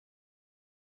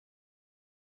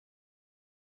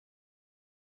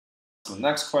to the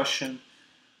next question.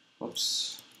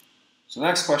 Whoops. So the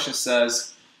next question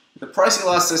says, if the price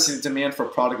elasticity of demand for a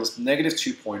product is negative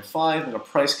 2.5, then a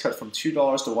price cut from $2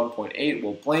 to 1.8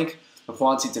 will blank the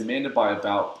quantity demanded by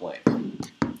about blank.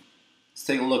 Let's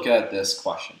take a look at this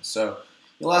question. So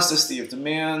elasticity of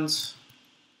demand is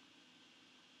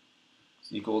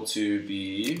equal to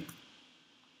the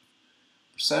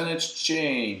percentage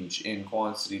change in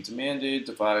quantity demanded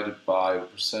divided by the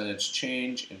percentage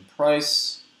change in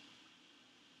price.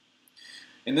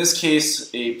 In this case,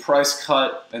 a price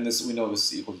cut, and this we know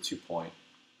this is equal to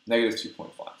negative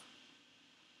 2.5.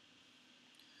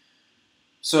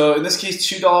 So in this case,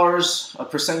 $2, a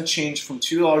percent change from $2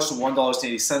 to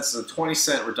 $1.80 is a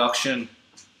 20-cent reduction.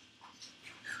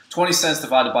 20 cents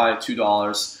divided by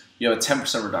 $2, you have a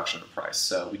 10% reduction in price.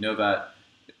 So we know that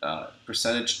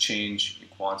percentage change in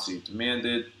quantity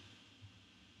demanded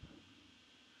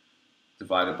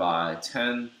divided by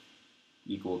 10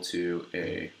 equal to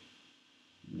a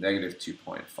negative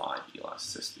 2.5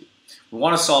 elasticity. We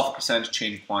want to solve for percentage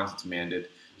change in quantity demanded,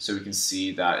 so we can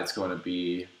see that it's going to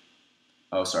be,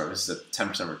 oh sorry, this is a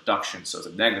 10% reduction, so it's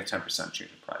a negative 10%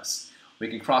 change in price. We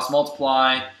can cross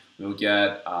multiply, we will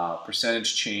get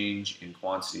percentage change in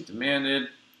quantity demanded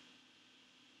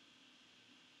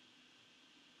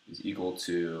is equal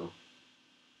to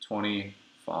 25%.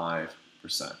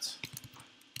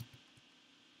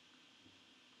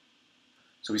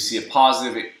 So we see a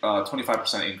positive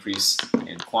 25% increase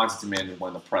in quantity demanded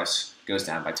when the price goes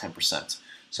down by 10%.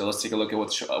 So let's take a look at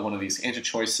what one of these answer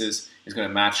choices is going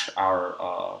to match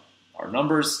our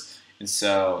numbers. And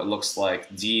so it looks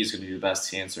like D is going to be the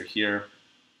best answer here.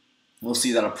 We'll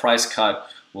see that a price cut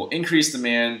will increase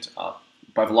demand.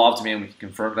 By the law of demand, we can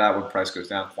confirm that when price goes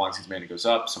down, quantity demanded goes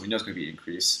up. So we know it's going to be an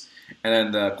increase. And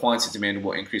then the quantity demanded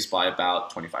will increase by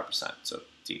about 25%. So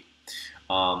D.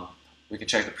 We can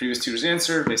check the previous tutor's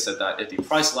answer. They said that if the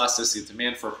price elasticity of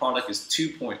demand for a product is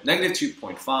negative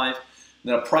 2.5,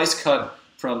 then a price cut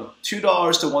from $2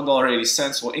 to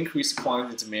 $1.80 will increase the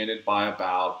quantity demanded by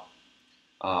about,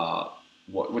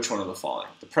 which one of the following?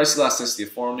 The price elasticity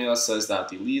formula says that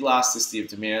the elasticity of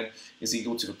demand is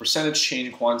equal to the percentage change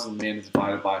in quantity demanded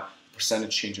divided by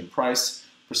percentage change in price.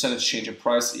 Percentage change in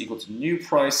price is equal to new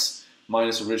price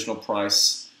minus original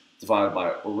price divided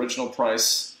by original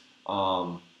price.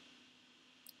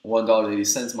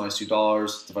 $1.80 minus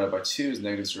 $2 divided by 2 is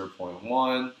negative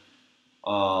 0.1.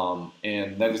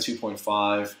 And negative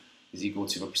 2.5 is equal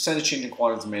to the percentage change in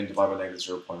quantity demanded divided by negative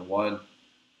 0.1.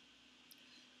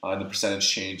 And the percentage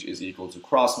change is equal to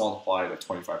cross multiplied at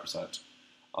 25%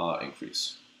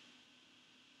 increase.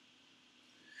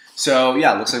 So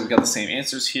yeah, it looks like we got the same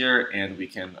answers here, and we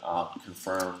can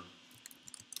confirm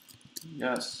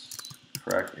yes,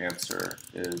 correct answer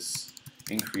is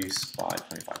increase by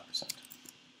 25%.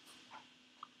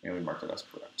 And we mark it as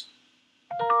correct.